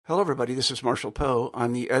Hello, everybody. This is Marshall Poe.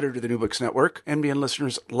 I'm the editor of the New Books Network. NBN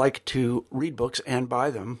listeners like to read books and buy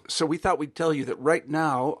them. So we thought we'd tell you that right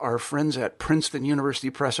now, our friends at Princeton University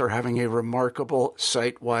Press are having a remarkable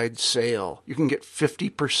site-wide sale. You can get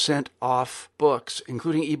 50% off books,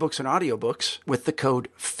 including ebooks and audiobooks, with the code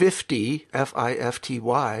 50,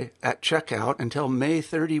 F-I-F-T-Y, at checkout until May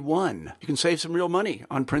 31. You can save some real money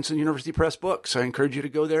on Princeton University Press books. I encourage you to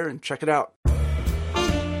go there and check it out.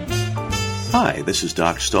 Hi, this is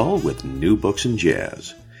Doc Stull with New Books in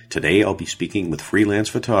Jazz. Today I'll be speaking with freelance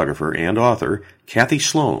photographer and author Kathy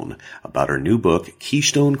Sloan about her new book,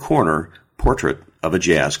 Keystone Corner, Portrait of a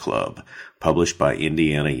Jazz Club, published by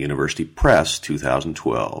Indiana University Press,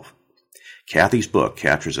 2012. Kathy's book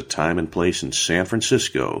captures a time and place in San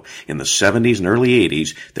Francisco in the 70s and early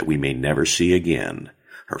 80s that we may never see again.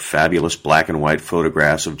 Her fabulous black and white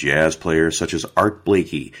photographs of jazz players such as Art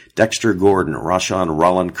Blakey, Dexter Gordon, Rashawn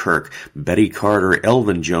Roland Kirk, Betty Carter,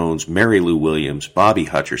 Elvin Jones, Mary Lou Williams, Bobby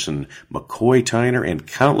Hutcherson, McCoy Tyner, and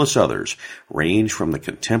countless others range from the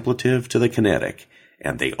contemplative to the kinetic,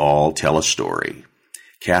 and they all tell a story.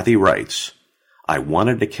 Kathy writes, I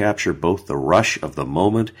wanted to capture both the rush of the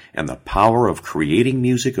moment and the power of creating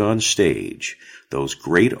music on stage, those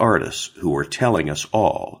great artists who were telling us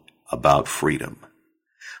all about freedom.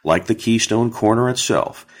 Like the Keystone Corner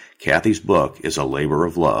itself, Kathy's book is a labor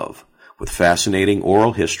of love, with fascinating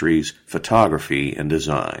oral histories, photography, and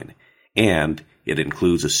design. And it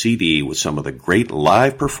includes a CD with some of the great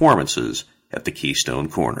live performances at the Keystone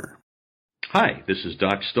Corner. Hi, this is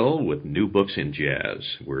Doc Stull with New Books in Jazz.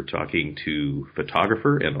 We're talking to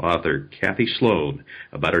photographer and author Kathy Sloan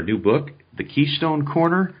about her new book, The Keystone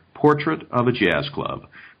Corner, Portrait of a Jazz Club,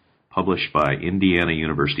 published by Indiana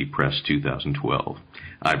University Press, 2012.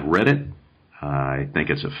 I've read it. I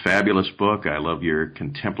think it's a fabulous book. I love your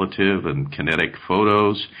contemplative and kinetic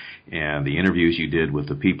photos and the interviews you did with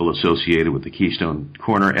the people associated with the Keystone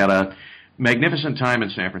Corner at a magnificent time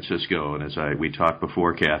in San Francisco. And as we talked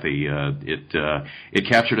before, Kathy, it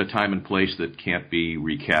captured a time and place that can't be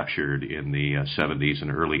recaptured in the 70s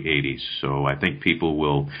and early 80s. So I think people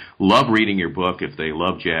will love reading your book if they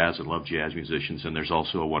love jazz and love jazz musicians. And there's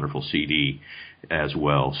also a wonderful CD as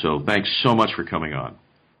well. So thanks so much for coming on.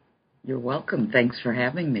 You're welcome. Thanks for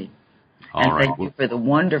having me. Thank you for the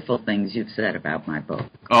wonderful things you've said about my book.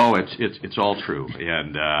 Oh, it's all true.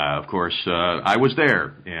 And, of course, I was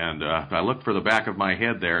there, and I looked for the back of my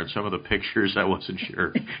head there, and some of the pictures I wasn't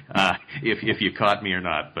sure if you caught me or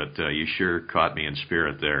not, but you sure caught me in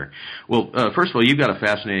spirit there. Well, first of all, you've got a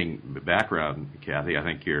fascinating background, Kathy. I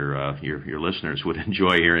think your listeners would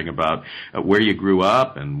enjoy hearing about where you grew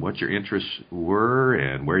up and what your interests were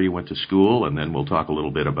and where you went to school, and then we'll talk a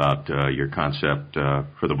little bit about your concept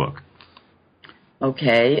for the book.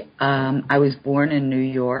 Okay, I was born in New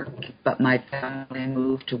York, but my family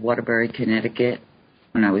moved to Waterbury, Connecticut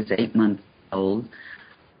when I was 8 months old.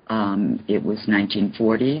 It was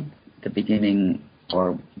 1940, the beginning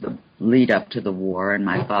or the lead up to the war, and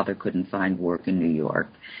my father couldn't find work in New York.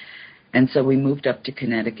 And so we moved up to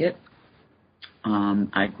Connecticut.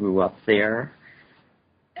 I grew up there,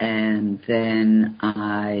 and then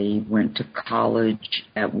I went to college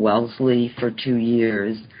at Wellesley for 2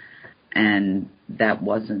 years, and that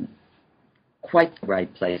wasn't quite the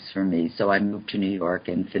right place for me. So I moved to New York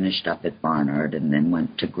and finished up at Barnard and then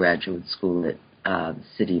went to graduate school at the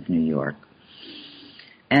City of New York.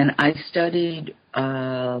 And I studied,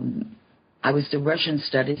 I was the Russian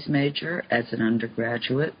Studies major as an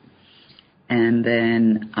undergraduate. And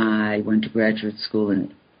then I went to graduate school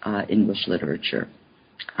in English literature.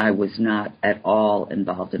 I was not at all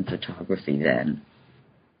involved in photography then.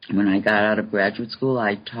 When I got out of graduate school,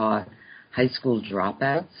 I taught high school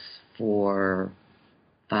dropouts for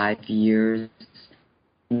 5 years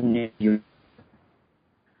in New York.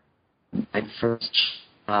 My first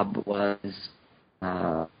job was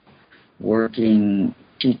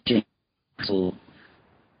teaching school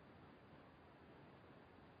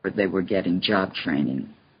where they were getting job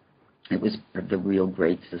training. It was part of the Real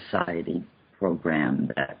Great Society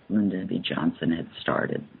program that Lyndon B. Johnson had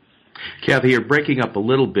started. Kathy, you're breaking up a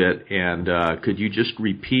little bit, and could you just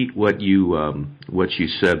repeat what you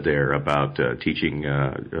said there about teaching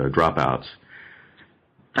dropouts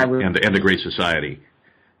and the Great Society?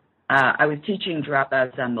 I was teaching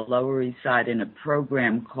dropouts on the Lower East Side in a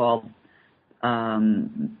program called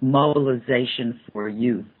Mobilization for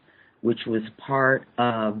Youth, which was part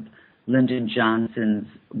of Lyndon Johnson's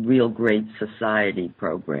Real Great Society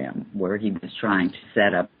program, where he was trying to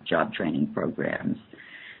set up job training programs.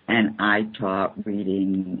 And I taught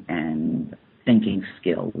reading and thinking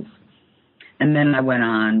skills. And then I went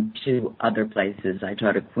on to other places. I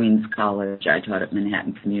taught at Queens College. I taught at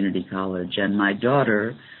Manhattan Community College. And my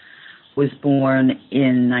daughter was born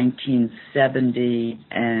in 1970,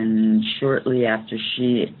 and shortly after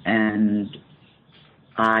she and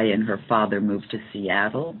I and her father moved to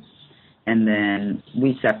Seattle. And then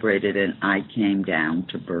we separated, and I came down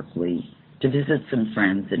to Berkeley to visit some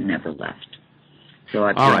friends and never left. So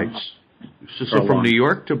I've All right. So from New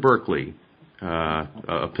York to Berkeley,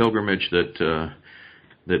 a pilgrimage that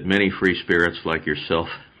many free spirits like yourself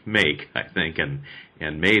make, I think,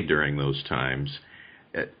 and made during those times.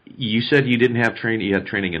 You said you didn't have training. You had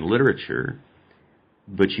training in literature,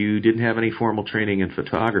 but you didn't have any formal training in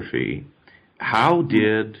photography. How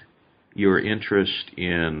did your interest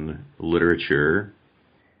in literature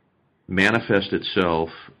manifest itself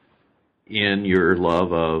in your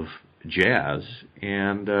love of jazz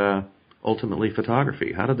and ultimately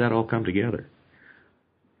photography? How did that all come together?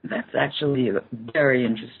 That's actually a very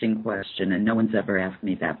interesting question, and no one's ever asked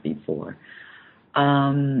me that before.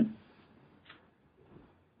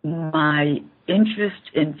 My interest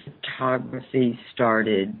in photography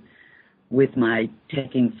started with my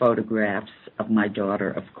taking photographs of my daughter,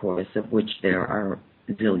 of course, of which there are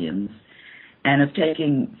zillions, and of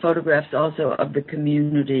taking photographs also of the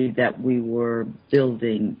community that we were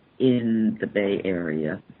building in the Bay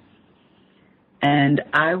Area. And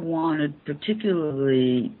I wanted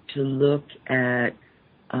particularly to look at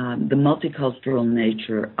the multicultural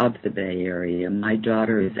nature of the Bay Area. My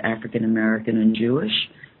daughter is African American and Jewish,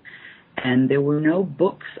 and there were no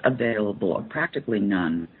books available, or practically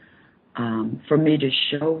none, for me to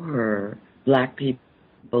show her Black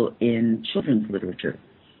people in children's literature.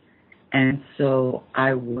 And so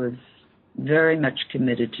I was very much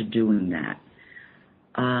committed to doing that.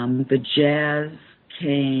 The jazz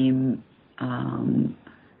came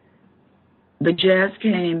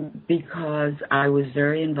because I was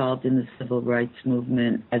very involved in the civil rights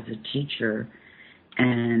movement as a teacher,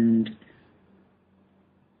 and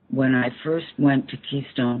when I first went to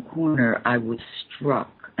Keystone Corner, I was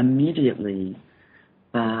struck immediately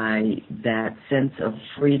by that sense of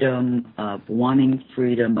freedom, of wanting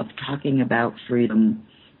freedom, of talking about freedom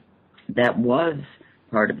that was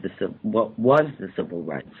part of what was the civil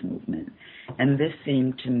rights movement. And this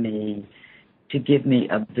seemed to me to give me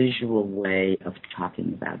a visual way of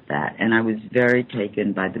talking about that. And I was very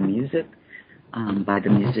taken by the music, by the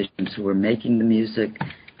musicians who were making the music,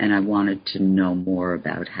 and I wanted to know more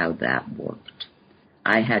about how that worked.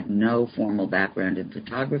 I had no formal background in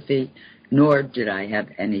photography, nor did I have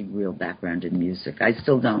any real background in music. I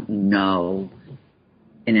still don't know,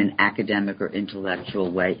 in an academic or intellectual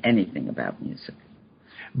way, anything about music.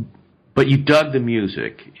 But you dug the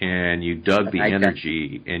music, and you dug the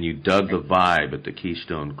energy, and you dug the vibe at the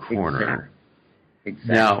Keystone Corner.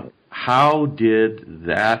 Exactly. Now, how did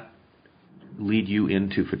that lead you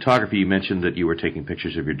into photography? You mentioned that you were taking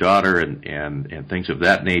pictures of your daughter and things of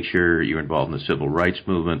that nature. You were involved in the civil rights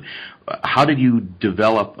movement. How did you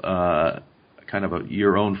develop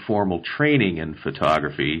your own formal training in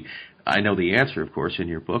photography? I know the answer, of course, in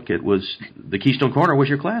your book. It was the Keystone Corner was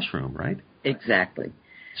your classroom, right? Exactly.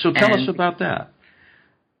 So tell us about that.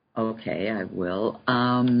 Okay, I will.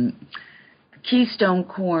 Keystone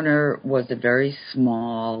Corner was a very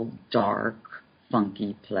small, dark,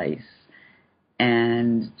 funky place.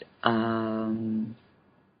 And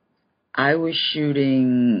I was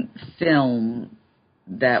shooting film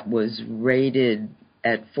that was rated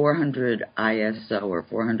at 400 ISO or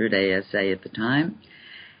 400 ASA at the time,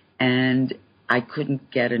 and I couldn't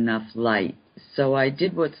get enough light. So I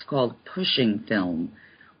did what's called pushing film,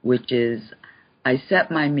 which is I set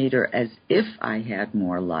my meter as if I had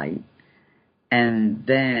more light, and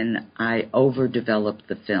then I overdeveloped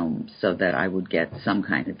the film so that I would get some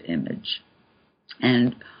kind of image.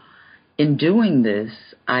 And in doing this,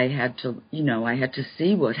 I had to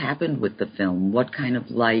see what happened with the film. What kind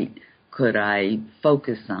of light could I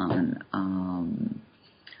focus on?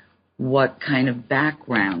 What kind of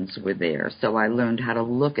backgrounds were there? So I learned how to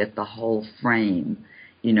look at the whole frame.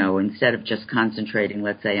 Instead of just concentrating,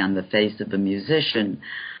 let's say, on the face of a musician,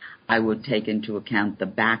 I would take into account the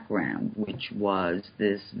background, which was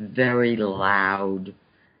this very loud,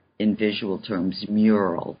 in visual terms,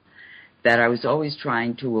 mural that I was always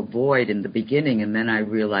trying to avoid in the beginning, and then I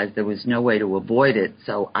realized there was no way to avoid it,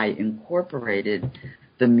 so I incorporated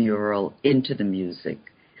the mural into the music.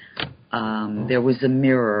 There was a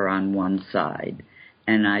mirror on one side,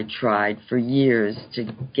 and I tried for years to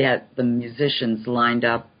get the musicians lined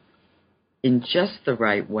up in just the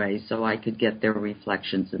right way so I could get their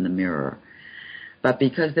reflections in the mirror. But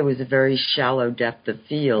because there was a very shallow depth of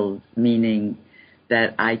field, meaning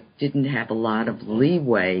that I didn't have a lot of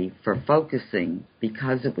leeway for focusing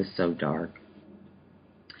because it was so dark.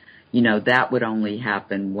 You know, that would only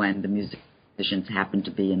happen when the musicians happened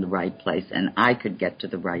to be in the right place and I could get to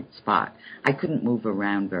the right spot. I couldn't move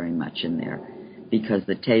around very much in there because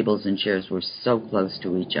the tables and chairs were so close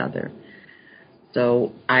to each other.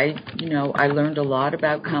 So I learned a lot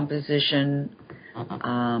about composition.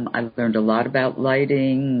 I learned a lot about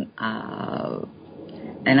lighting.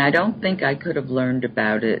 And I don't think I could have learned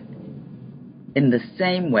about it in the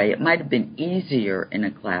same way. It might have been easier in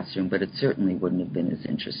a classroom, but it certainly wouldn't have been as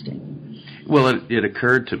interesting. Well, it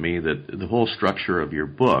occurred to me that the whole structure of your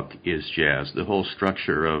book is jazz. The whole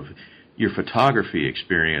structure of your photography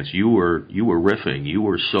experience, you were riffing, you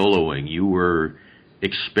were soloing, you were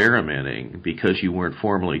experimenting because you weren't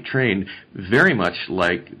formally trained, very much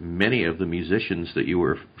like many of the musicians that you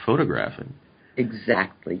were photographing.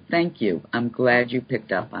 Exactly. Thank you. I'm glad you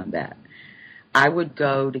picked up on that. I would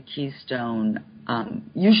go to Keystone.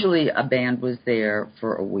 Usually a band was there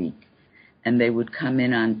for a week, and they would come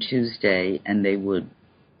in on Tuesday, and they would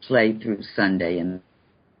play through Sunday. And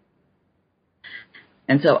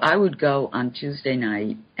so I would go on Tuesday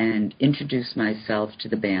night and introduce myself to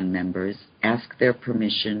the band members, ask their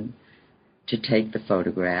permission to take the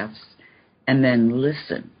photographs, and then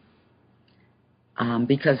listen.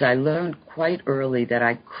 Because I learned quite early that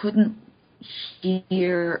I couldn't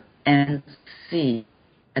hear and see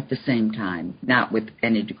at the same time, not with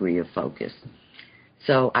any degree of focus.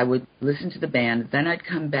 So I would listen to the band, then I'd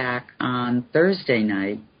come back on Thursday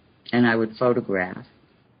night and I would photograph.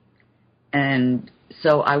 And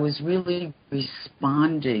so I was really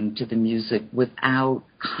responding to the music without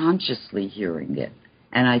consciously hearing it.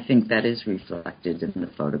 And I think that is reflected in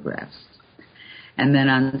the photographs. And then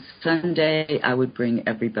on Sunday, I would bring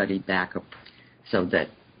everybody back up so that,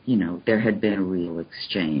 you know, there had been a real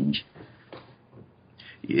exchange.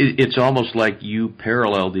 It's almost like you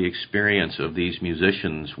parallel the experience of these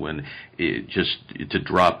musicians when, just to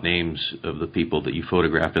drop names of the people that you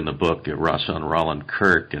photographed in the book, Rahsaan Roland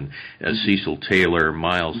Kirk and Cecil Taylor,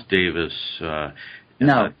 Miles Davis,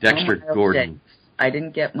 Dexter Gordon. Davis. I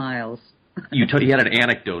didn't get Miles. You had an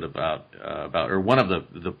anecdote about, or one of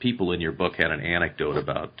the people in your book had an anecdote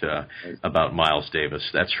about Miles Davis.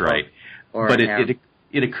 That's right. But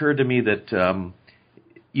it occurred to me that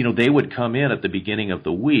they would come in at the beginning of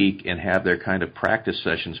the week and have their kind of practice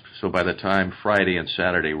sessions. So by the time Friday and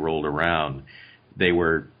Saturday rolled around, they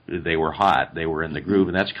were hot. They were in the groove,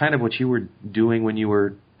 and that's kind of what you were doing when you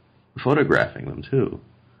were photographing them too.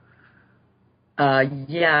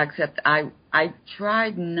 Yeah, except I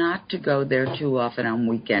tried not to go there too often on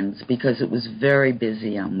weekends because it was very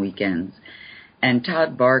busy on weekends. And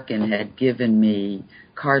Todd Barkin had given me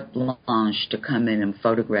carte blanche to come in and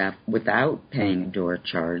photograph without paying a door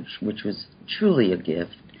charge, which was truly a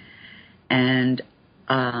gift. And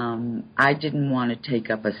I didn't want to take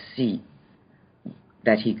up a seat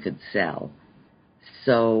that he could sell.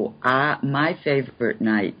 So my favorite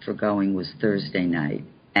night for going was Thursday night.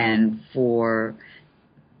 And for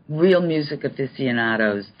real music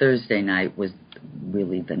aficionados, Thursday night was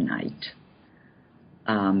really the night.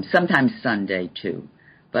 Sometimes Sunday, too.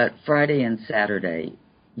 But Friday and Saturday,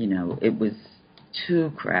 it was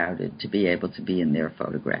too crowded to be able to be in there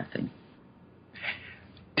photographing.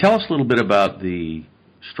 Tell us a little bit about the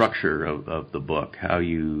structure of the book, how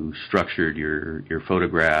you structured your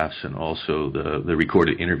photographs and also the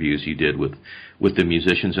recorded interviews you did with the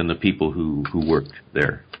musicians and the people who worked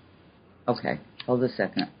there. Okay, hold a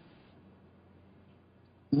second.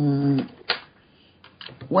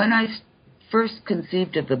 When I first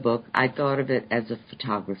conceived of the book, I thought of it as a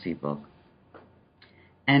photography book.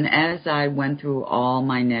 And as I went through all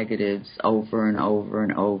my negatives over and over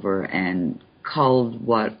and over and culled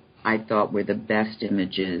what I thought were the best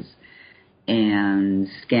images and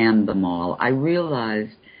scanned them all, I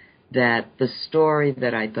realized that the story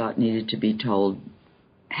that I thought needed to be told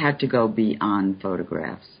had to go beyond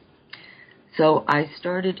photographs. So I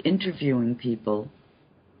started interviewing people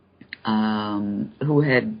who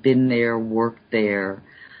had been there, worked there,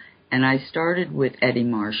 and I started with Eddie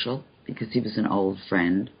Marshall because he was an old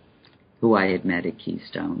friend who I had met at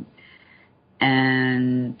Keystone.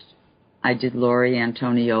 And I did Laurie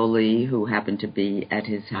Antonioli, who happened to be at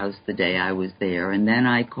his house the day I was there. And then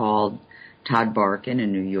I called Todd Barkin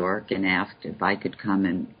in New York and asked if I could come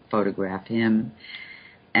and photograph him.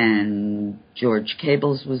 And George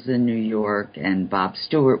Cables was in New York, and Bob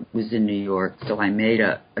Stewart was in New York, so I made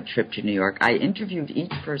a trip to New York. I interviewed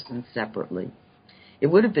each person separately. It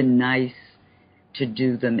would have been nice to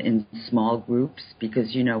do them in small groups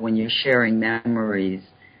because, when you're sharing memories,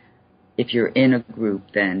 if you're in a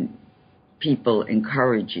group, then people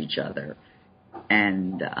encourage each other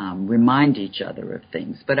and remind each other of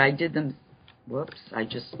things. But I did them. Whoops! I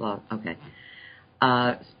just lost. Okay.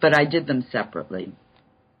 But I did them separately,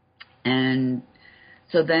 and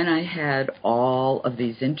so then I had all of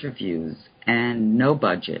these interviews and no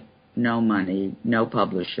budget, no money, no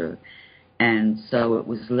publisher, and so it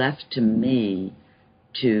was left to me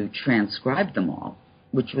to transcribe them all,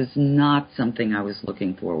 which was not something I was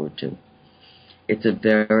looking forward to. It's a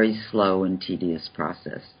very slow and tedious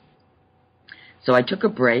process. So I took a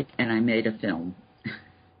break and I made a film.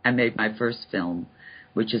 I made my first film,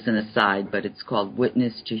 which is an aside, but it's called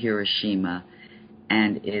Witness to Hiroshima,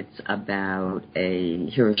 and it's about a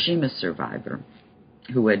Hiroshima survivor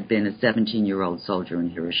who had been a 17-year-old soldier in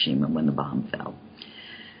Hiroshima when the bomb fell.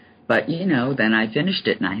 But, then I finished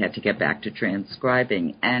it and I had to get back to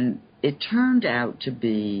transcribing, and it turned out to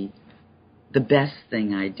be the best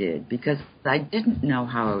thing I did because I didn't know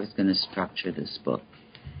how I was going to structure this book.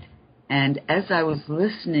 And as I was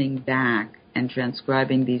listening back and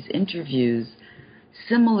transcribing these interviews,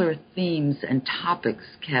 similar themes and topics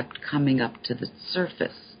kept coming up to the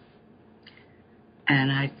surface.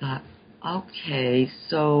 And I thought, okay,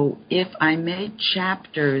 so if I made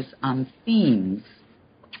chapters on themes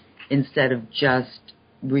instead of just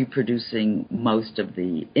reproducing most of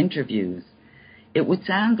the interviews, it would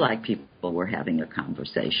sound like people were having a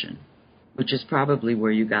conversation, which is probably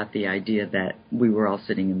where you got the idea that we were all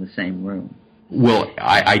sitting in the same room. Well,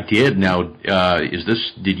 I did. Now,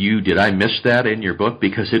 did I miss that in your book?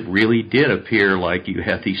 Because it really did appear like you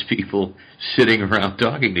had these people sitting around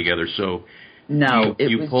talking together. So no,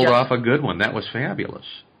 you pulled off a good one. That was fabulous.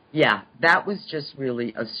 Yeah, that was just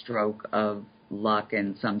really a stroke of luck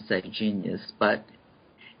and some say genius, but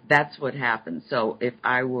that's what happened. So if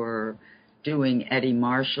I were doing Eddie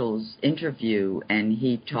Marshall's interview and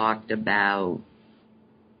he talked about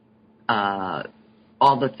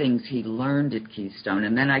all the things he learned at Keystone,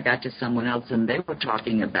 and then I got to someone else and they were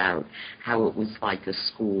talking about how it was like a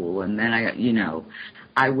school, and then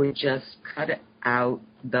I would just cut out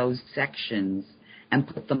those sections and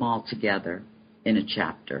put them all together in a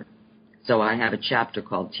chapter. So I have a chapter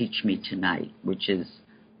called Teach Me Tonight, which is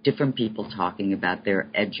different people talking about their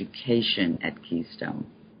education at Keystone.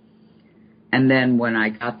 And then when I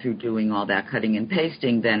got through doing all that cutting and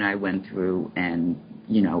pasting, then I went through and,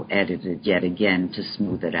 edited yet again to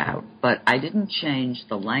smooth it out. But I didn't change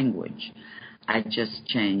the language. I just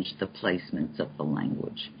changed the placements of the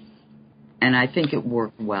language. And I think it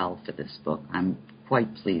worked well for this book. I'm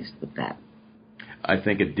quite pleased with that. I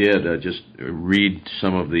think it did. Just read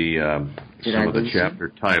some of the chapter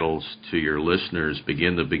titles to your listeners.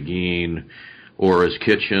 Begin the Beguine, Aura's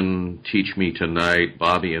Kitchen, Teach Me Tonight,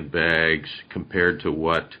 Bobby and Bags. Compared to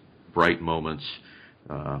what? Bright Moments.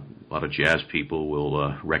 A lot of jazz people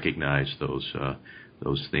will recognize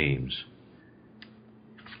those themes.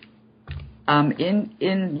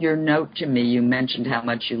 In your note to me, you mentioned how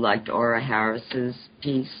much you liked Ora Harris's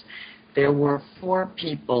piece. There were 4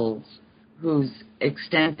 people whose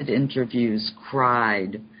extended interviews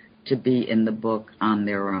cried to be in the book on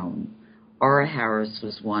their own. Ora Harris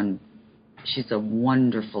was one. She's a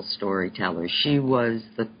wonderful storyteller. She was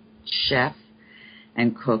the chef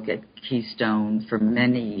and cook at Keystone for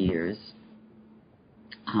many years.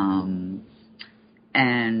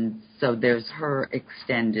 And so there's her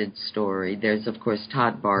extended story. There's, of course,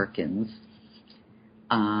 Todd Barkins.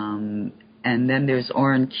 And then there's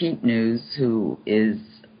Orrin Keepnews, who is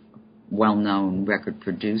well-known record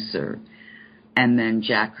producer. And then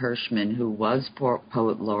Jack Hirschman, who was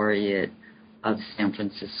Poet Laureate of San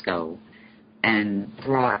Francisco and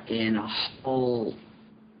brought in a whole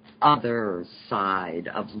other side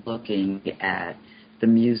of looking at the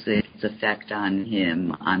music's effect on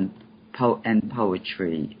him and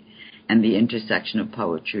poetry and the intersection of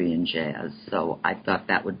poetry and jazz. So I thought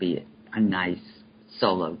that would be a nice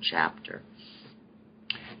solo chapter.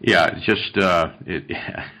 Yeah, just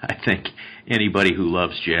I think anybody who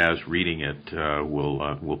loves jazz reading it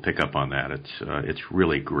will pick up on that. It's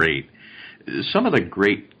really great. Some of the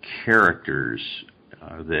great characters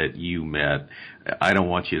that you met, I don't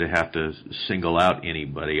want you to have to single out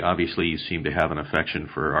anybody. Obviously, you seem to have an affection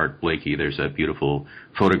for Art Blakey. There's that beautiful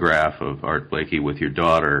photograph of Art Blakey with your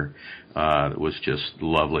daughter. That was just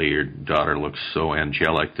lovely. Your daughter looks so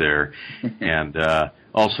angelic there. And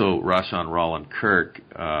also, Rahsaan Roland Kirk,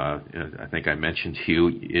 I think I mentioned to you,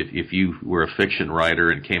 if you were a fiction writer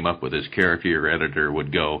and came up with his character, your editor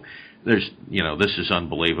would go, this is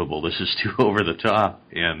unbelievable. This is too over the top.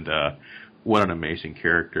 And what an amazing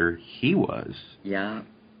character he was. Yeah.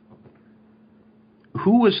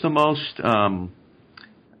 Who was the most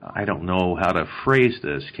I don't know how to phrase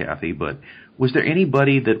this, Kathy, but was there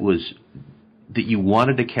anybody that you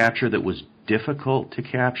wanted to capture that was difficult to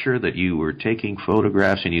capture, that you were taking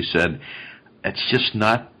photographs and you said, it's just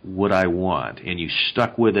not what I want, and you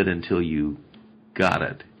stuck with it until you got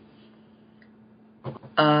it?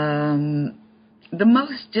 The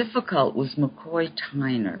most difficult was McCoy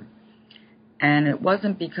Tyner, and it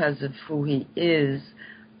wasn't because of who he is,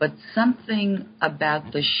 but something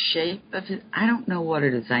about the shape of his, I don't know what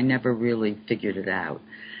it is, I never really figured it out,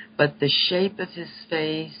 but the shape of his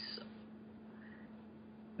face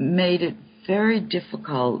made it very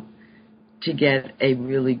difficult to get a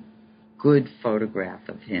really good photograph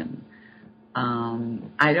of him.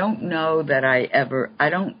 I don't know that I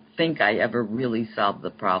don't think I ever really solved the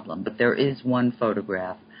problem, but there is one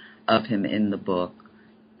photograph of him in the book.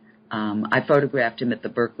 I photographed him at the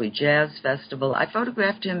Berkeley Jazz Festival. I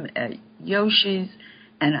photographed him at Yoshi's,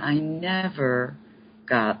 and I never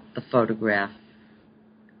got the photograph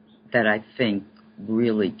that I think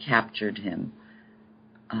really captured him.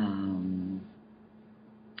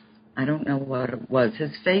 I don't know what it was.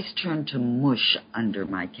 His face turned to mush under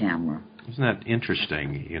my camera. Isn't that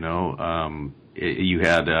interesting? You know, you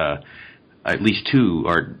had at least two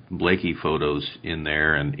Art Blakey photos in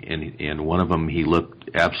there, and one of them he looked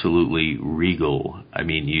absolutely regal. I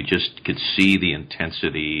mean, you just could see the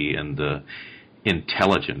intensity and the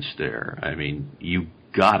intelligence there. I mean, you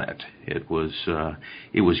got it. It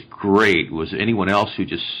was great. Was anyone else who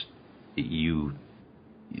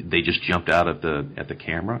they just jumped out at the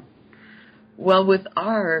camera? Well, with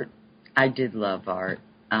Art, I did love Art.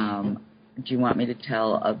 Do you want me to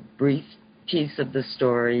tell a brief piece of the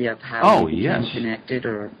story of how we became connected,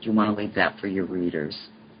 or do you want to leave that for your readers?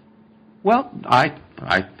 Well, I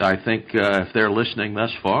think if they're listening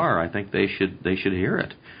thus far, I think they should hear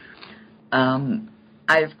it.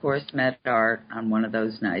 I, of course, met Art on one of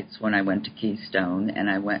those nights when I went to Keystone,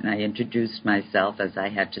 and I went and I introduced myself, as I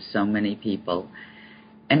had to so many people.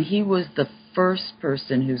 And he was the first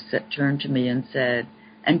person who turned to me and said,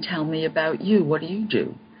 "And tell me about you. What do you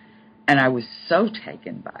do?" And I was so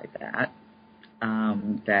taken by that,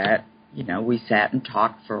 that, you know, we sat and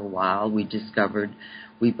talked for a while. We discovered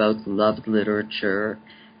we both loved literature.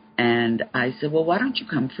 And I said, "Well, why don't you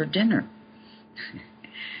come for dinner?"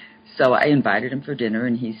 So I invited him for dinner,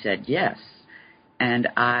 and he said yes. And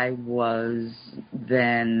I was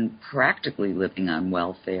then practically living on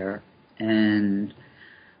welfare, and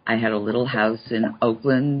I had a little house in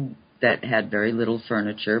Oakland that had very little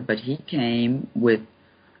furniture, but he came with,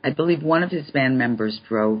 I believe one of his band members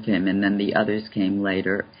drove him, and then the others came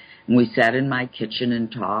later. And we sat in my kitchen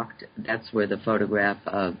and talked. That's where the photograph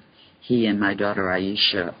of he and my daughter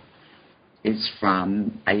Aisha is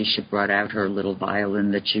from. Aisha brought out her little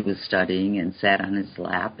violin that she was studying and sat on his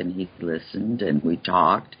lap, and he listened, and we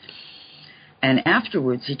talked. And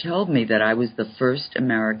afterwards, he told me that I was the first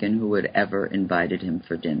American who had ever invited him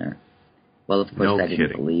for dinner. Well, of course, I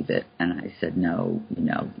didn't believe it. And I said, "No,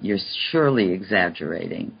 you're surely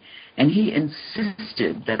exaggerating." And he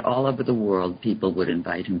insisted that all over the world people would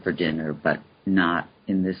invite him for dinner, but not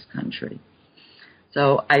in this country.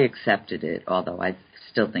 So I accepted it, although I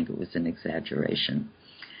still think it was an exaggeration.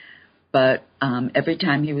 But every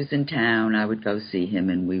time he was in town, I would go see him,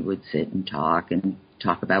 and we would sit and talk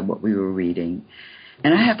about what we were reading.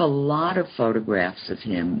 And I have a lot of photographs of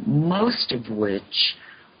him, most of which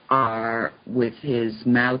are with his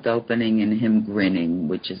mouth opening and him grinning,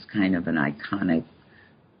 which is kind of an iconic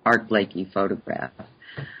Art Blakey photograph.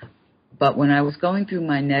 But when I was going through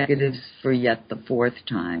my negatives for yet the fourth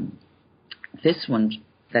time, this one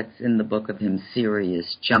that's in the book of him,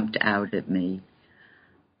 Sirius, jumped out at me.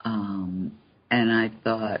 And I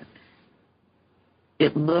thought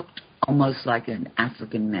it looked almost like an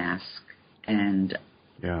African mask. And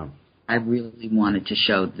I really wanted to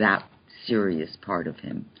show that serious part of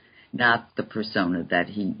him, not the persona that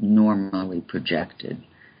he normally projected,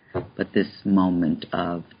 but this moment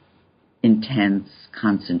of intense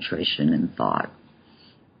concentration and thought.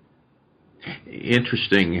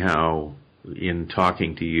 Interesting how, in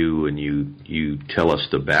talking to you and you tell us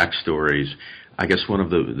the backstories, I guess one of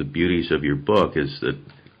the beauties of your book is that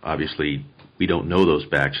obviously we don't know those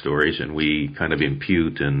backstories, and we kind of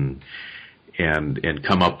impute and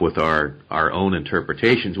come up with our own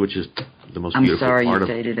interpretations, which is the most beautiful part of it. I'm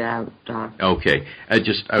sorry you faded out, Doc. Okay. I was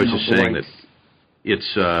just saying that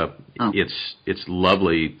it's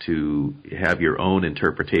lovely to have your own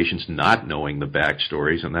interpretations, not knowing the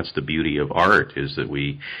backstories, and that's the beauty of art, is that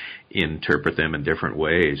we interpret them in different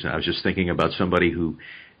ways. And I was just thinking about somebody who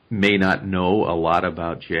may not know a lot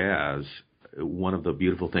about jazz. One of the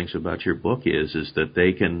beautiful things about your book is that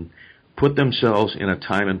they can put themselves in a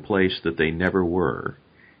time and place that they never were.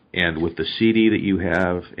 And with the CD that you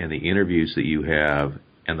have and the interviews that you have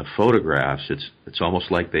and the photographs, it's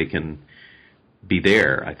almost like they can be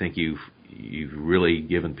there. I think you've really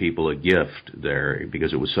given people a gift there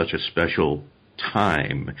because it was such a special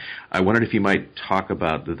time. I wondered if you might talk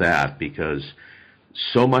about that, because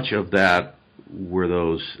so much of that were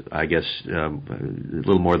those, I guess, a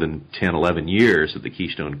little more than 10, 11 years that the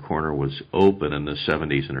Keystone Corner was open in the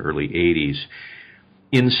 70s and early 80s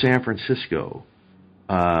in San Francisco.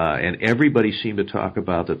 And everybody seemed to talk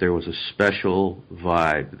about that there was a special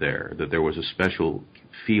vibe there, that there was a special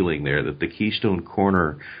feeling there, that the Keystone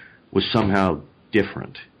Corner was somehow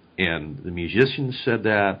different. And the musicians said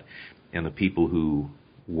that, and the people who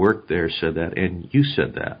worked there said that, and you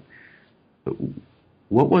said that. But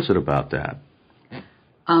what was it about that?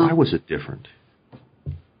 Why was it different?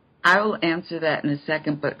 I will answer that in a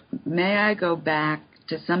second, but may I go back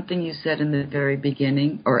to something you said in the very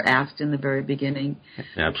beginning, or asked in the very beginning?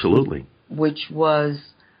 Absolutely. Which was,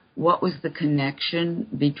 what was the connection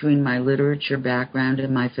between my literature background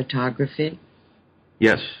and my photography?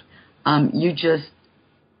 Yes. You just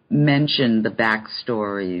mentioned the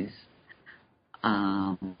backstories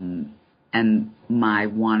and my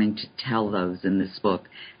wanting to tell those in this book.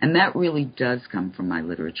 And that really does come from my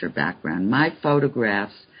literature background. My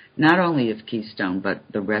photographs, not only of Keystone, but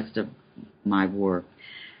the rest of my work,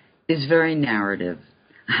 is very narrative.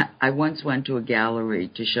 I once went to a gallery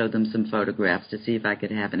to show them some photographs to see if I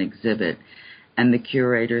could have an exhibit. And the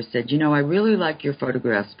curator said, I really like your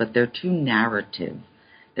photographs, but they're too narrative.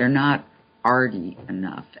 They're not arty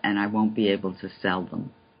enough, and I won't be able to sell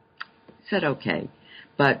them. I said, okay.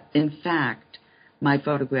 But in fact, my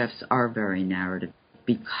photographs are very narrative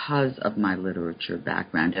because of my literature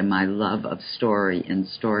background and my love of story and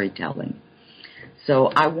storytelling. So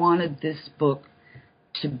I wanted this book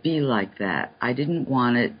to be like that. I didn't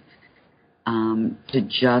want it to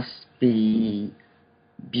just be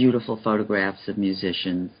beautiful photographs of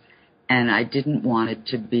musicians, and I didn't want it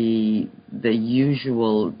to be the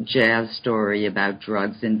usual jazz story about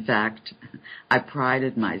drugs. In fact, I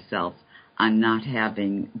prided myself on not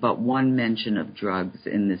having but one mention of drugs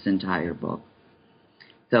in this entire book.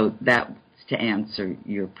 So that's to answer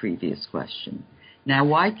your previous question. Now,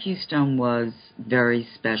 why Keystone was very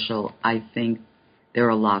special, I think there are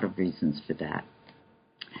a lot of reasons for that.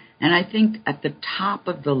 And I think at the top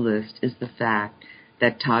of the list is the fact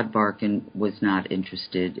that Todd Barkan was not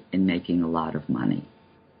interested in making a lot of money.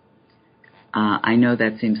 I know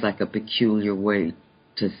that seems like a peculiar way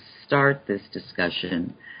to start this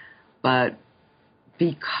discussion, but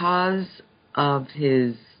because of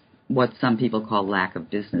his, what some people call lack of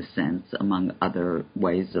business sense, among other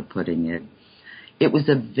ways of putting it, it was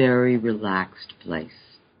a very relaxed place.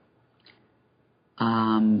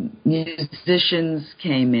 Musicians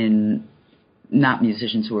came in, not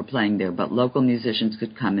musicians who were playing there, but local musicians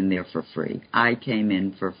could come in there for free. I came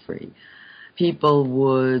in for free. People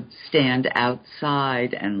would stand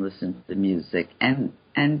outside and listen to the music. And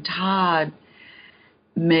Todd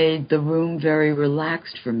made the room very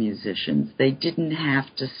relaxed for musicians. They didn't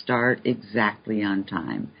have to start exactly on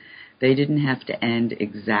time. They didn't have to end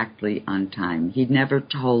exactly on time. He never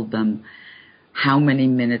told them how many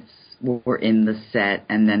minutes were in the set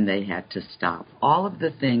and then they had to stop. All of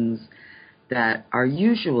the things that are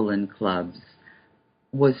usual in clubs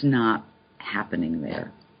was not happening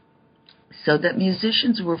there. So that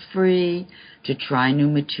musicians were free to try new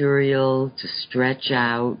material, to stretch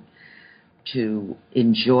out, to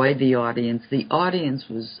enjoy the audience. The audience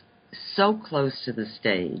was so close to the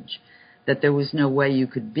stage that there was no way you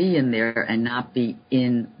could be in there and not be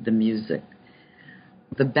in the music.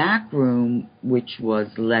 The back room, which was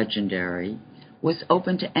legendary, was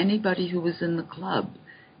open to anybody who was in the club.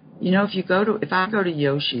 If I go to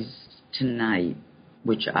Yoshi's tonight,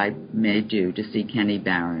 which I may do to see Kenny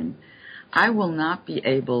Barron, I will not be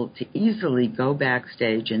able to easily go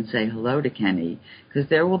backstage and say hello to Kenny, because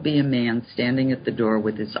there will be a man standing at the door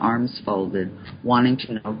with his arms folded, wanting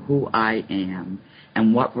to know who I am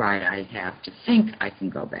and what right I have to think I can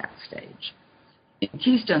go backstage. In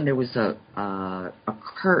Keystone, there was a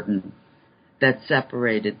curtain that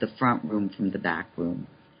separated the front room from the back room.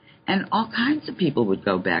 And all kinds of people would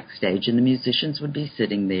go backstage, and the musicians would be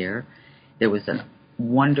sitting there. There was a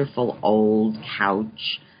wonderful old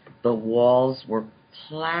couch. The walls were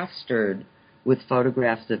plastered with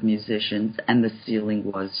photographs of musicians, and the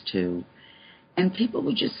ceiling was too. And people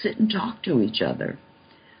would just sit and talk to each other.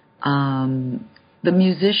 The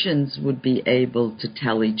musicians would be able to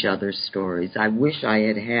tell each other stories. I wish I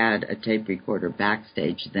had had a tape recorder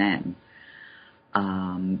backstage then.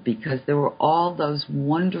 because there were all those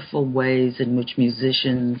wonderful ways in which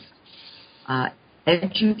musicians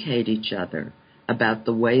educate each other about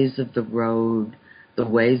the ways of the road, the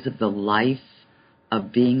ways of the life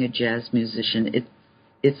of being a jazz musician.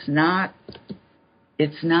 It's not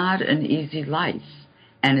an easy life,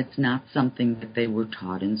 and it's not something that they were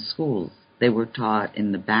taught in schools. They were taught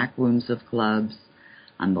in the back rooms of clubs,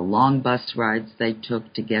 on the long bus rides they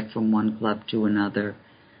took to get from one club to another,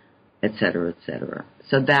 et cetera, et cetera.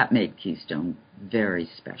 So that made Keystone very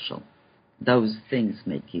special. Those things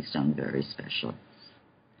made Keystone very special.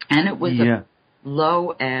 And it was a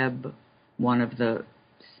low ebb, one of the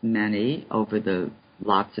many over the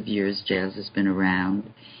lots of years jazz has been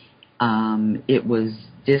around. It was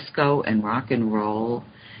disco and rock and roll,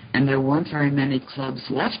 and there weren't very many clubs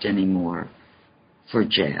left anymore for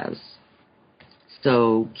jazz.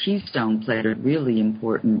 So Keystone played a really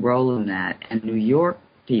important role in that, and New York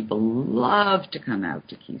people loved to come out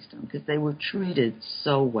to Keystone because they were treated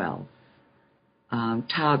so well.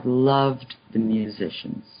 Todd loved the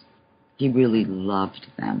musicians. He really loved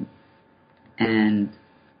them. And,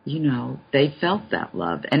 you know, they felt that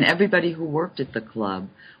love. And everybody who worked at the club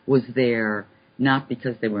was there not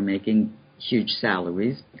because they were making huge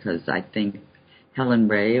salaries, because I think Helen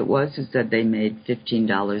Ray it was who said they made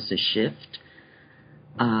 $15 a shift.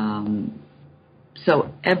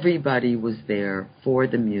 So everybody was there for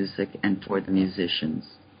the music and for the musicians.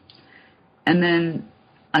 And then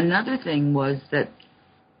another thing was that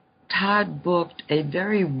Todd booked a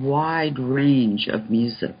very wide range of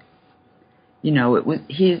music. You know, it was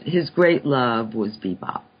his great love was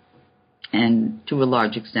bebop. And to a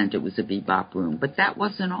large extent it was a bebop room. But that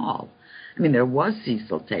wasn't all. I mean, there was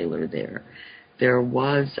Cecil Taylor there. There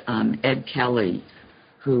was Ed Kelly,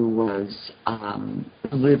 who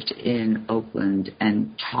lived in Oakland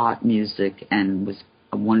and taught music and was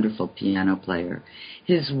a wonderful piano player.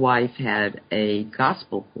 His wife had a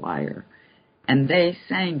gospel choir, and they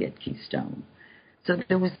sang at Keystone. So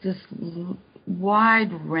there was this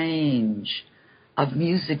wide range of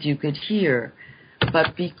music you could hear,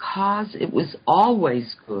 but because it was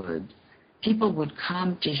always good, people would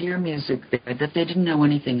come to hear music there that they didn't know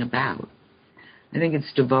anything about. I think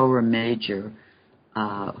it's Devora Major,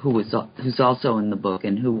 who's also in the book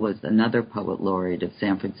and who was another poet laureate of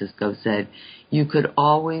San Francisco, said you could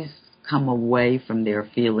always come away from there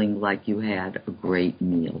feeling like you had a great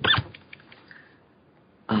meal.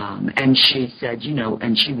 And she said, you know,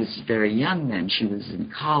 and she was very young then. She was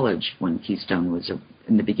in college when Keystone was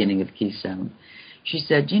in the beginning of Keystone. She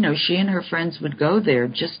said, you know, she and her friends would go there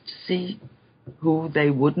just to see who they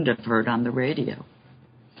wouldn't have heard on the radio.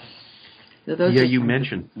 So those you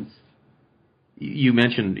mentioned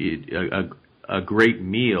a great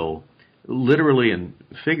meal, literally and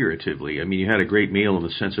figuratively. I mean, you had a great meal in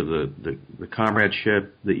the sense of the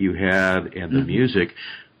comradeship that you had and the music,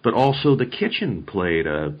 but also the kitchen played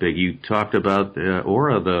a big. You talked about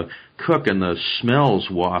Ora, the cook, and the smells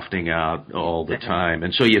wafting out all the time,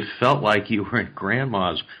 and so you felt like you were in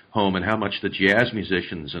Grandma's home, and how much the jazz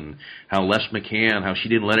musicians and how Les McCann, how she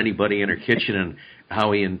didn't let anybody in her kitchen, and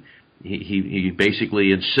how he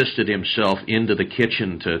basically insisted himself into the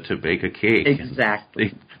kitchen to bake a cake.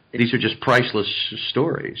 Exactly. These are just priceless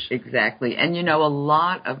stories. Exactly. And, you know, a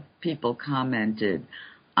lot of people commented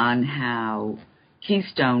on how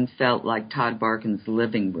Keystone felt like Todd Barkan's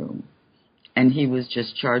living room. And he was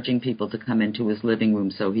just charging people to come into his living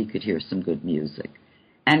room so he could hear some good music.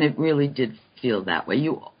 And it really did feel that way.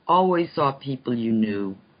 You always saw people you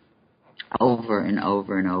knew over and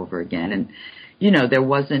over and over again. And, you know, there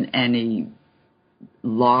wasn't any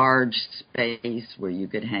large space where you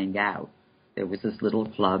could hang out. There was this little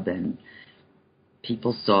club, and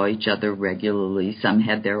people saw each other regularly. Some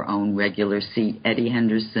had their own regular seat. Eddie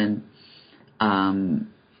Henderson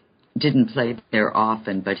didn't play there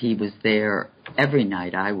often, but he was there every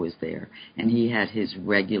night I was there, and he had his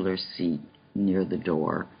regular seat near the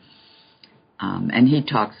door. And he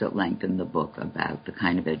talks at length in the book about the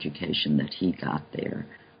kind of education that he got there.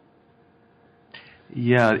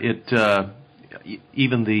 Yeah,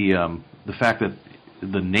 even the fact that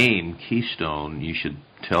the name Keystone, you should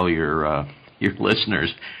tell your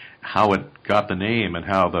listeners how it got the name and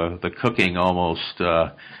how the cooking almost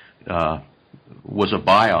was a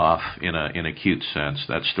buy-off in a cute sense.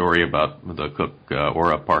 That story about the cook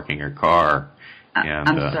Ora parking her car. And,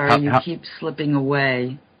 I'm sorry, you keep slipping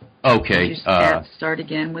away. Okay. Could you start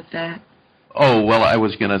again with that? Oh, well, I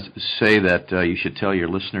was going to say that you should tell your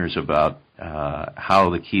listeners about how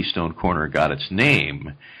the Keystone Corner got its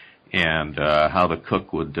name, and how the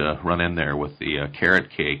cook would run in there with the carrot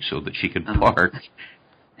cake so that she could park.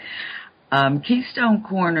 Keystone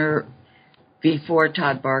Corner before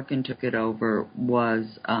Todd Barkin took it over,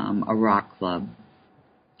 was a rock club.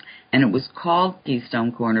 And it was called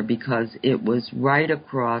Keystone Corner because it was right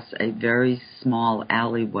across a very small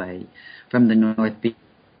alleyway from the North Beach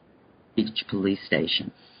police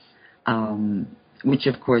station, which,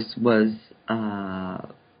 of course, was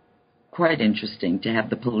quite interesting to have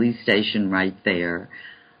the police station right there.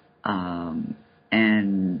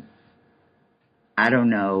 And I don't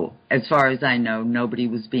know, as far as I know, nobody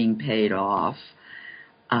was being paid off.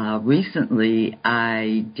 Recently,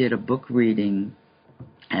 I did a book reading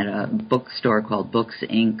at a bookstore called Books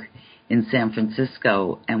Inc. in San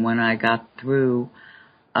Francisco, and when I got through,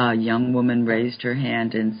 a young woman raised her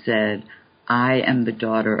hand and said, "I am the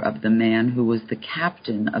daughter of the man who was the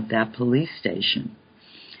captain of that police station,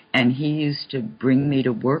 and he used to bring me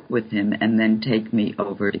to work with him and then take me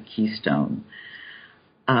over to Keystone."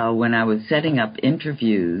 When I was setting up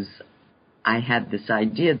interviews, I had this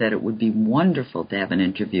idea that it would be wonderful to have an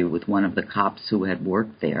interview with one of the cops who had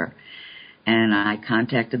worked there. And I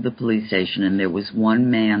contacted the police station, and there was one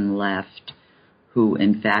man left who,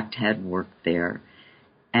 in fact, had worked there.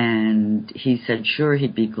 And he said, sure,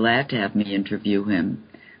 he'd be glad to have me interview him.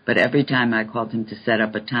 But every time I called him to set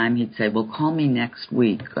up a time, he'd say, well, call me next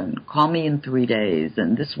week, and call me in 3 days.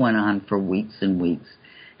 And this went on for weeks and weeks.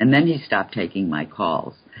 And then he stopped taking my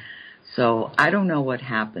calls. So I don't know what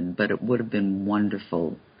happened, but it would have been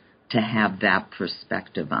wonderful to have that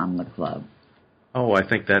perspective on the club. Oh, I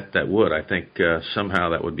think that would. I think somehow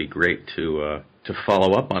that would be great to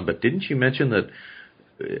follow up on. But didn't you mention that,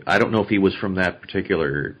 I don't know if he was from that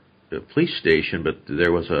particular police station, but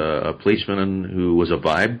there was a policeman who was a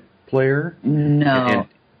vibe player? No,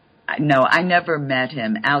 I never met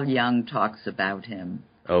him. Al Young talks about him.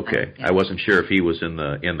 Okay, I wasn't sure if he was in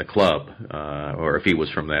the club or if he was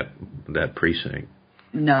from that precinct.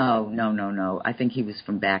 No. I think he was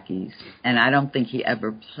from back east. And I don't think he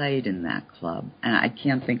ever played in that club. And I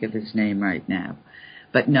can't think of his name right now.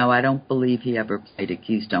 But no, I don't believe he ever played at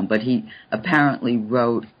Keystone. But he apparently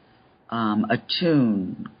wrote a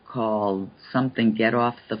tune called something Get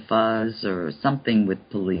Off the Fuzz or something with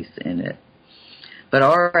police in it. But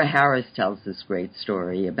Aura Harris tells this great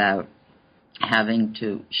story about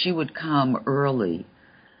she would come early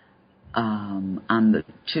on the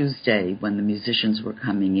Tuesday when the musicians were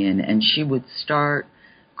coming in, and she would start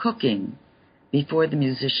cooking before the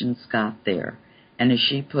musicians got there. And as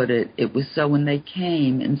she put it, it was so when they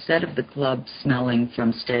came, instead of the club smelling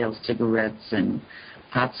from stale cigarettes and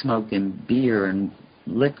pot smoke and beer and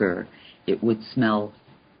liquor, it would smell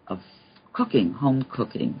of cooking, home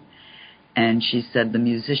cooking. And she said the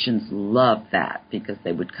musicians loved that because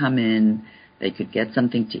they would come in, they could get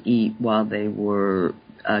something to eat while they were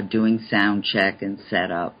doing sound check and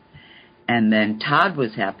set up. And then Todd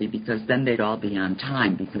was happy because then they'd all be on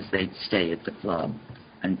time because they'd stay at the club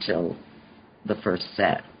until the first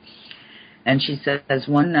set. And she says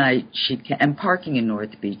one night and parking in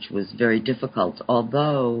North Beach was very difficult,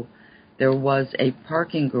 although there was a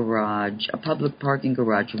parking garage, a public parking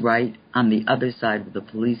garage right on the other side of the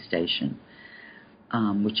police station,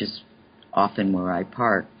 which is often where I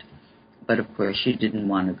parked. But of course she didn't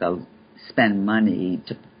want to go spend money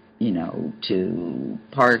to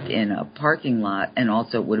park in a parking lot, and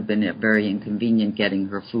also it would have been very inconvenient getting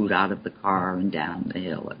her food out of the car and down the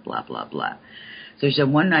hill and blah, blah, blah. So she said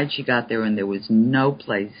one night she got there and there was no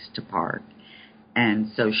place to park.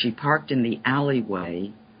 And so she parked in the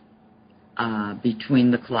alleyway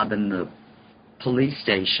between the club and the police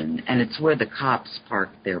station, and it's where the cops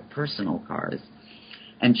parked their personal cars.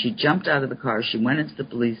 And she jumped out of the car. She went into the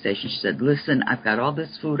police station. She said, listen, I've got all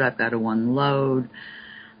this food I've got to unload.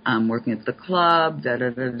 I'm working at the club,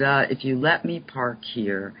 da-da-da-da. If you let me park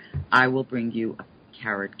here, I will bring you a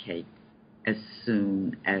carrot cake as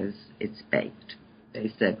soon as it's baked.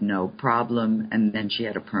 They said, no problem. And then she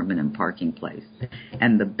had a permanent parking place.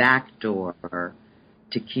 And the back door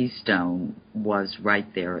to Keystone was right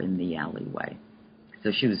there in the alleyway.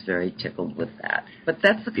 So she was very tickled with that. But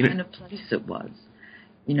that's the kind of place it was.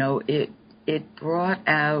 It brought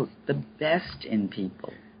out the best in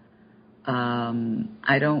people.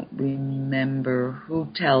 I don't remember who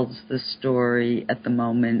tells the story at the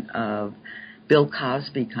moment of Bill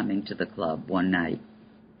Cosby coming to the club one night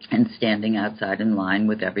and standing outside in line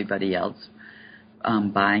with everybody else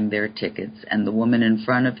buying their tickets, and the woman in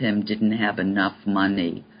front of him didn't have enough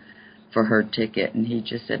money for her ticket, and he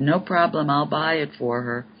just said, no problem, I'll buy it for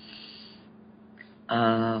her.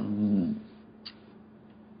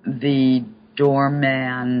 The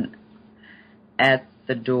doorman at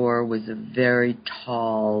the door was a very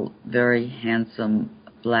tall, very handsome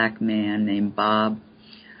black man named Bob,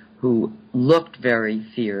 who looked very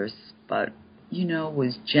fierce, but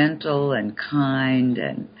was gentle and kind.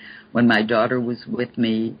 And when my daughter was with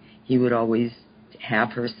me, he would always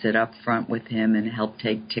have her sit up front with him and help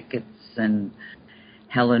take tickets. And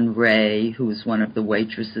Helen Ray, who was one of the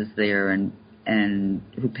waitresses there and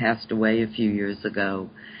who passed away a few years ago,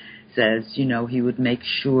 says, he would make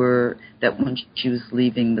sure that when she was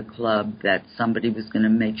leaving the club that somebody was going to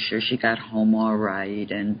make sure she got home all right.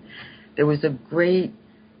 And there was a great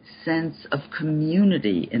sense of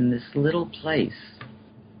community in this little place.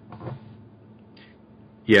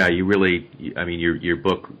 Yeah, your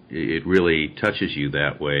book, it really touches you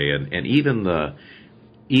that way. And even the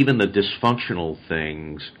dysfunctional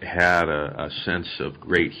things had a sense of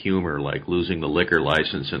great humor, like losing the liquor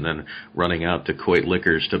license and then running out to Coit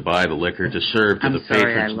Liquors to buy the liquor to serve to the patrons. I'm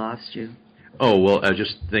sorry, I lost you. Oh, well, I was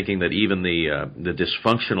just thinking that even the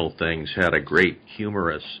dysfunctional things had a great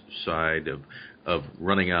humorous side of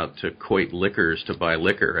running out to Coit Liquors to buy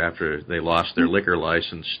liquor after they lost their liquor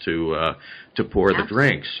license to pour the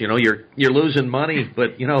drinks. You're losing money,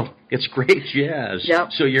 but it's great jazz. Yep.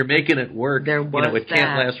 So you're making it work. There was it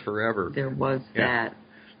can't last forever. There was that.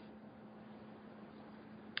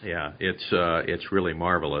 Yeah, it's really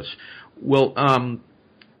marvelous. Well,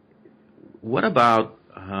 what about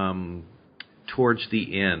towards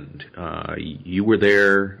the end? You were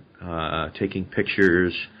there taking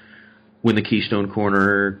pictures when the Keystone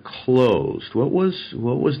Corner closed. What was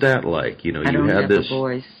that like? I don't have a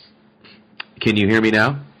voice. Can you hear me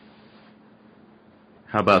now?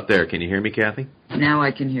 How about there? Can you hear me, Kathy? Now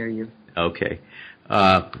I can hear you. Okay.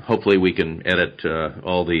 Hopefully we can edit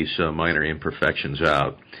all these minor imperfections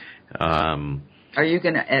out. Are you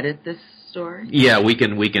going to edit this story? Yeah, we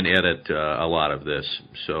can edit a lot of this.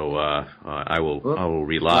 So I will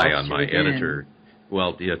rely on my editor.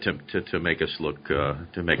 Well, yeah, to make us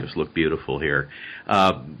look beautiful here.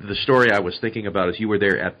 The story I was thinking about is you were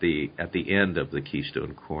there at the end of the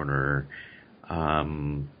Keystone Corner.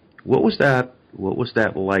 What was that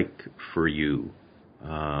like for you?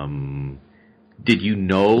 Did you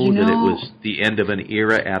know that it was the end of an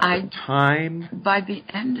era at the time? By the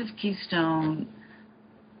end of Keystone,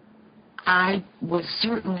 I was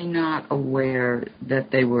certainly not aware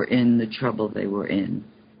that they were in the trouble they were in.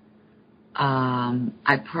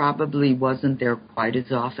 I probably wasn't there quite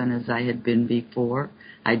as often as I had been before.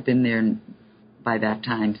 I'd been there by that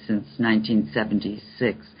time since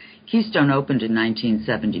 1976. Keystone opened in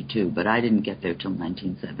 1972, but I didn't get there till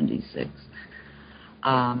 1976.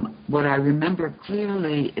 What I remember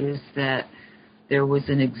clearly is that there was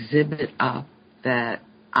an exhibit up that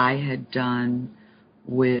I had done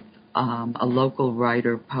with a local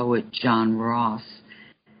writer, poet, John Ross,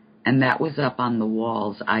 and that was up on the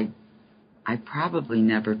walls. I probably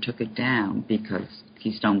never took it down because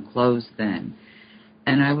Keystone closed then.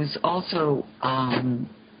 And I was also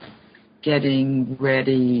getting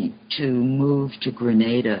ready to move to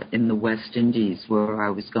Grenada in the West Indies, where I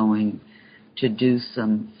was going to do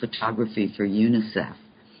some photography for UNICEF.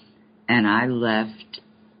 And I left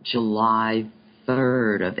July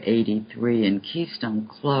 3rd of 83, and Keystone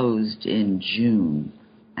closed in June,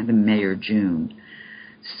 either May or June.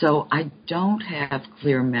 So I don't have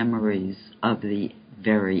clear memories of the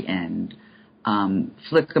very end.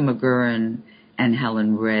 Flicka McGurran and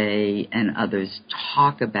Helen Ray and others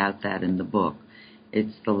talk about that in the book.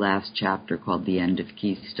 It's the last chapter called The End of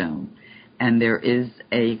Keystone. And there is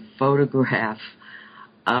a photograph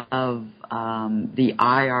of the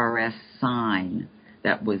IRS sign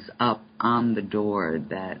that was up on the door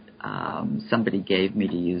that somebody gave me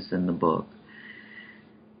to use in the book.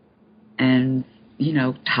 And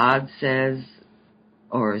Todd says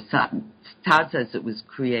it was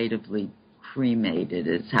creatively cremated,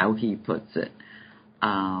 is how he puts it.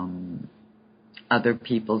 Other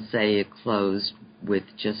people say it closed with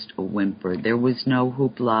just a whimper. There was no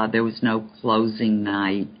hoopla. There was no closing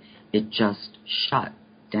night. It just shut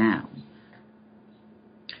down.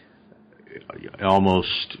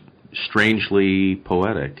 Almost strangely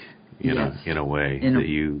poetic, yes. in a way,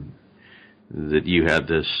 that you had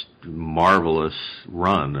this marvelous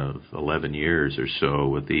run of 11 years or so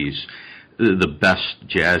with the best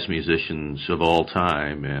jazz musicians of all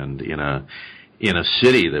time, and in a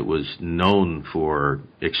city that was known for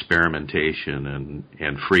experimentation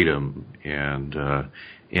and freedom and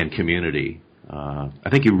community. I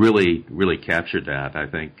think you really captured that. I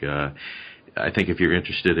think if you're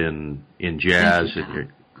interested in jazz,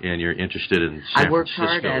 you're interested in San I worked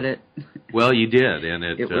Francisco. hard at it. Well, you did, and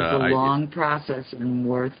it was a long process and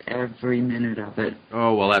worth every minute of it.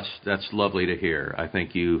 Oh well, that's lovely to hear. I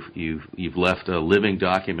think you've left a living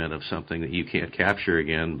document of something that you can't capture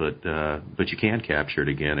again, but you can capture it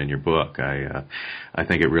again in your book. I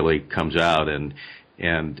think it really comes out, and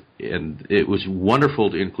it was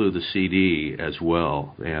wonderful to include the CD as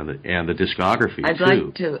well, and the discography I'd too.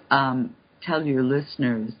 like to tell your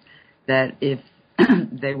listeners that if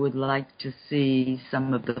they would like to see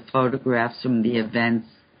some of the photographs from the events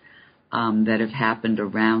that have happened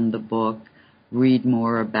around the book, read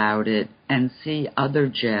more about it, and see other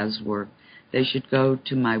jazz work, they should go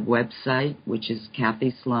to my website, which is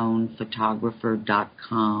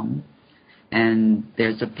kathysloanphotographer.com, and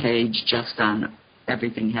there's a page just on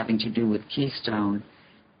everything having to do with Keystone.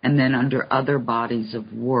 And then under other bodies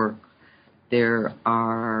of work, there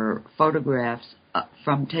are photographs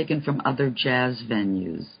taken from other jazz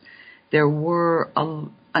venues. There were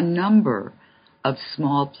a number of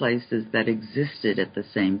small places that existed at the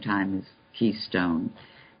same time as Keystone.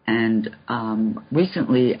 And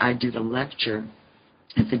recently I did a lecture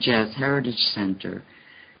at the Jazz Heritage Center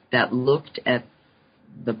that looked at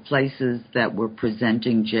the places that were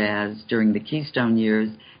presenting jazz during the Keystone years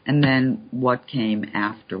and then what came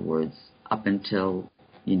afterwards up until,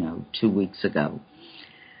 2 weeks ago.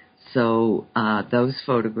 So those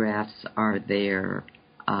photographs are there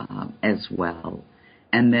as well.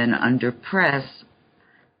 And then under press,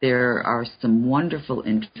 there are some wonderful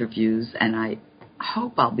interviews, and I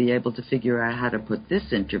hope I'll be able to figure out how to put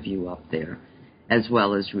this interview up there, as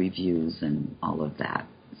well as reviews and all of that.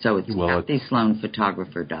 So it's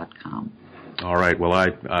kathysloanphotographer.com. All right. Well,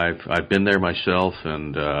 I've been there myself,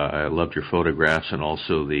 and I loved your photographs, and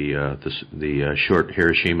also the short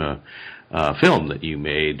Hiroshima film that you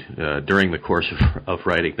made during the course of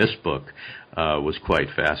writing this book was quite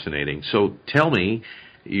fascinating. So tell me,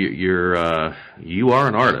 you are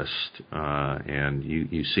an artist, and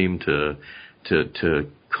you seem to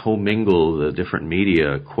commingle the different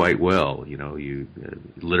media quite well.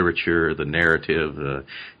 Literature, the narrative,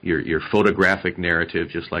 your photographic narrative,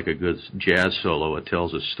 just like a good jazz solo, it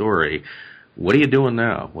tells a story. What are you doing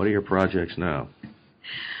now? What are your projects now?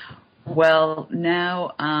 Well,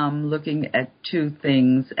 now I'm looking at two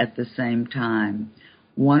things at the same time.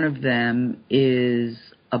 One of them is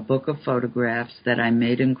a book of photographs that I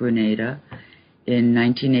made in Grenada in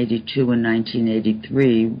 1982 and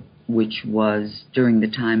 1983, which was during the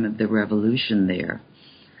time of the revolution there.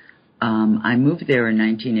 I moved there in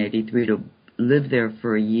 1983 to live there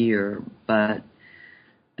for a year, but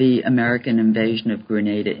the American invasion of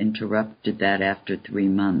Grenada interrupted that after 3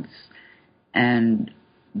 months. And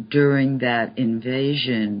during that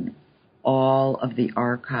invasion, all of the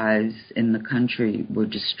archives in the country were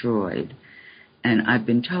destroyed. And I've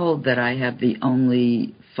been told that I have the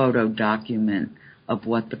only photo document of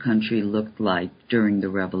what the country looked like during the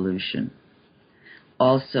revolution.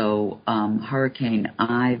 Also, Hurricane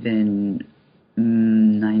Ivan,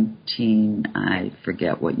 I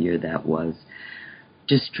forget what year that was,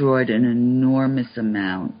 destroyed an enormous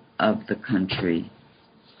amount of the country,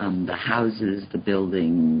 the houses, the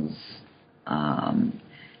buildings,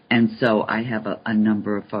 and so I have a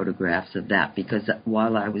number of photographs of that, because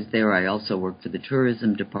while I was there, I also worked for the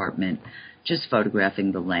tourism department, just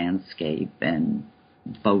photographing the landscape and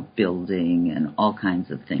boat building and all kinds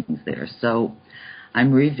of things there. So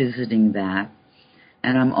I'm revisiting that.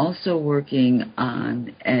 And I'm also working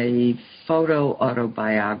on a photo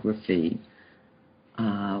autobiography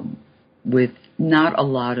with not a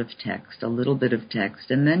lot of text, a little bit of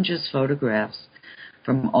text, and then just photographs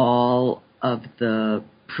from all of the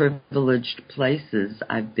privileged places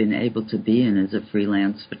I've been able to be in as a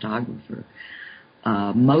freelance photographer,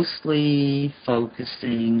 mostly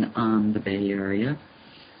focusing on the Bay Area,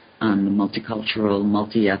 on the multicultural,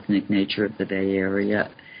 multi-ethnic nature of the Bay Area.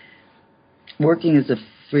 Working as a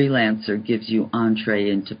freelancer gives you entree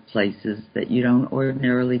into places that you don't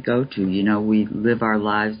ordinarily go to. We live our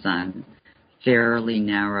lives on fairly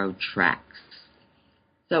narrow tracks.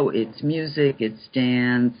 So it's music, it's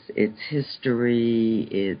dance, it's history,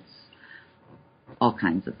 it's all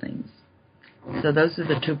kinds of things. So those are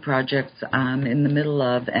the two projects I'm in the middle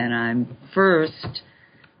of, and I'm first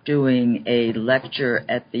doing a lecture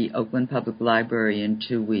at the Oakland Public Library in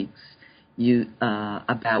 2 weeks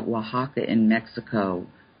about Oaxaca in Mexico,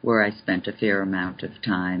 where I spent a fair amount of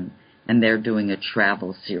time, and they're doing a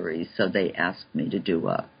travel series, so they asked me to do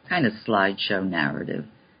a kind of slideshow narrative,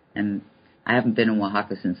 and I haven't been in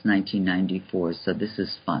Oaxaca since 1994, so this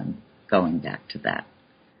is fun, going back to that.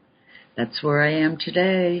 That's where I am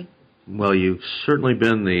today. Well, you've certainly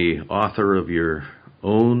been the author of your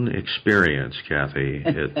own experience, Kathy.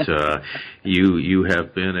 You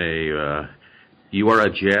have been you are a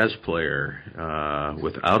jazz player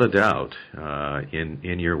without a doubt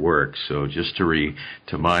in your work. So just to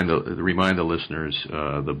remind the listeners,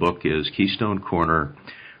 the book is Keystone Corner,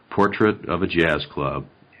 Portrait of a Jazz Club,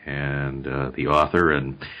 and the author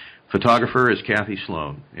and photographer is Kathy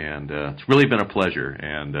Sloan, and it's really been a pleasure,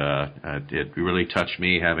 and it really touched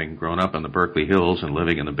me, having grown up in the Berkeley Hills and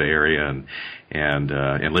living in the Bay Area, and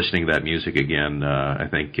listening to that music again. I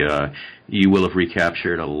think you will have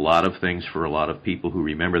recaptured a lot of things for a lot of people who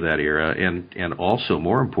remember that era, and also,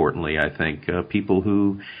 more importantly, I think people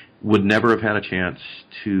who would never have had a chance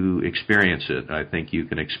to experience it. I think you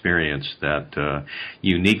can experience that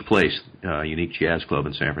unique place, unique jazz club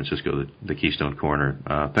in San Francisco, the Keystone Corner.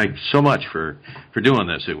 Thanks so much for doing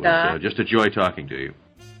this. It was just a joy talking to you.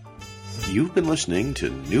 You've been listening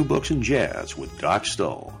to New Books in Jazz with Doc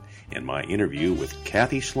Stoll, and my interview with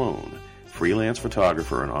Kathy Sloan, freelance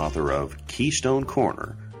photographer and author of Keystone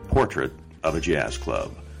Corner, Portrait of a Jazz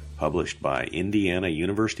Club, published by Indiana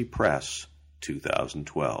University Press,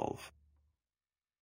 2012.